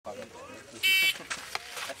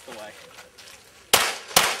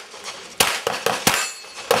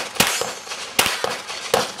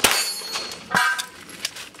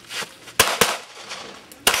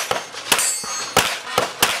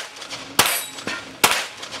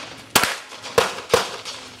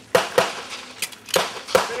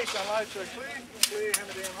unload, so clear,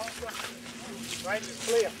 hammer down, holster. Range is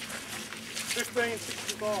clear.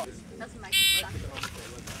 1565. Doesn't make it stuck.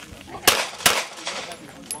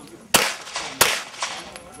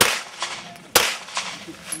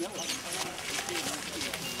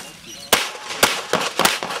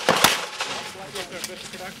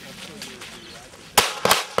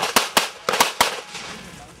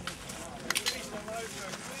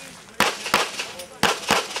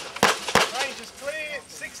 Range is clear,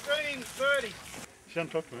 1630.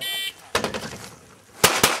 Shouldn't talk to me.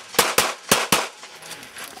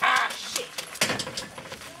 Ah, shit!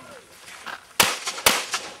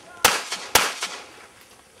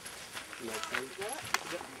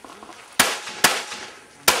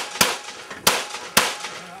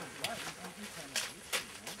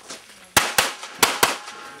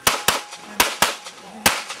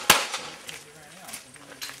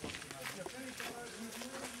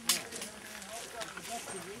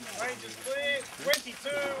 Range is clear,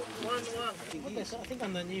 2211. I think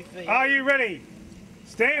on the new V, Are you ready?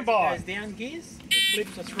 Stand by. goes down gears, it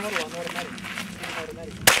flips the throttle on automatic.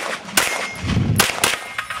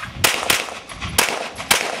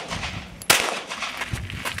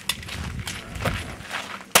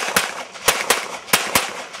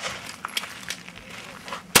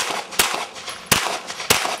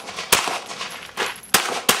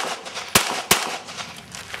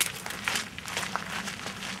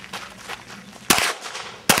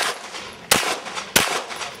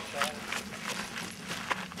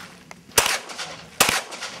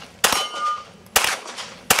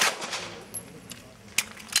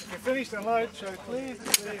 Finished unload, show clear,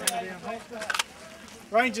 hammer down, holster.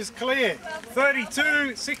 Range is clear,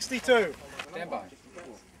 3262. Stand by.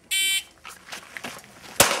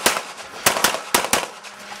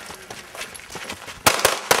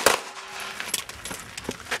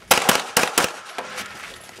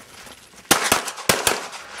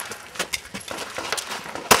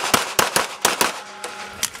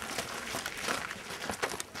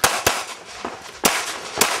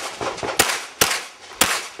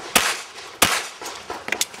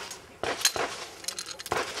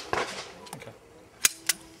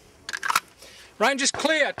 Range is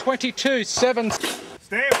clear, 22.7.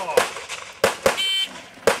 Stand by.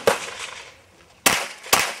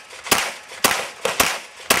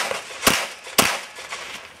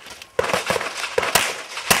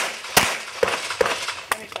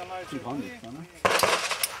 Finished unload, show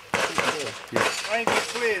clear. Range is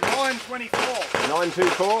clear, 924.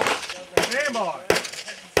 924. Stand by.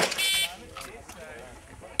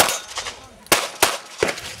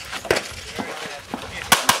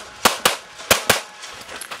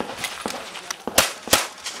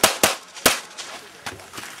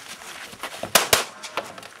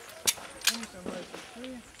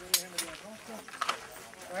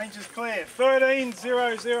 Range is clear,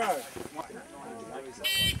 1300.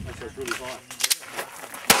 That's really high.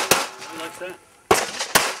 Who likes that?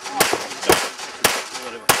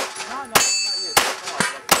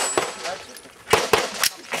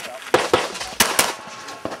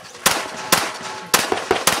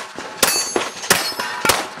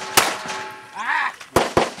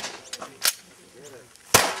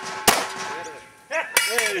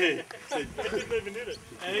 Hey! I didn't even hit it.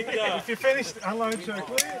 If you're finished, unload, show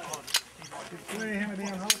clear. Clear, hammer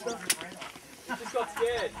down, holster. Just got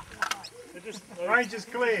scared. It just, Range is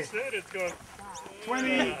clear, instead it's got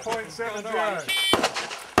 20.70.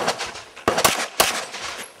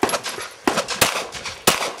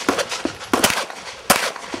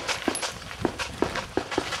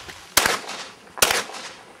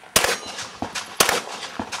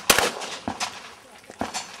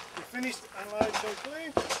 Finished, unload, show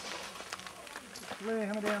clear. Clear,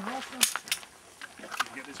 hammer down, holster.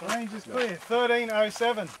 Range is clear,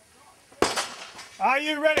 1307. Are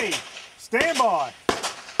you ready? Stand by.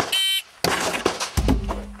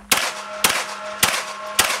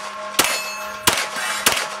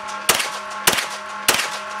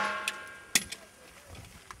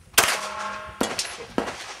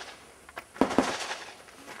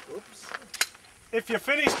 If you're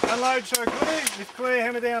finished, unload, show clear. If clear,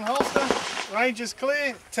 hammer down, holster. Range is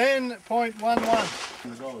clear, 10.11.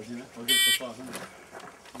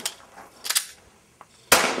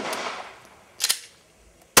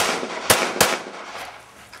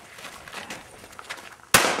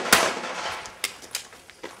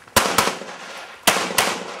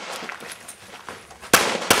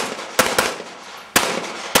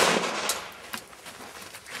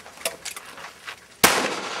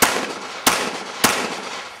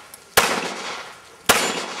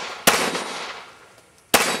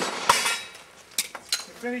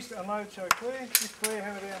 finished, unload, show clear. If clear,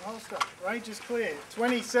 hammer down, holster. Range is clear.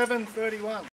 27:31.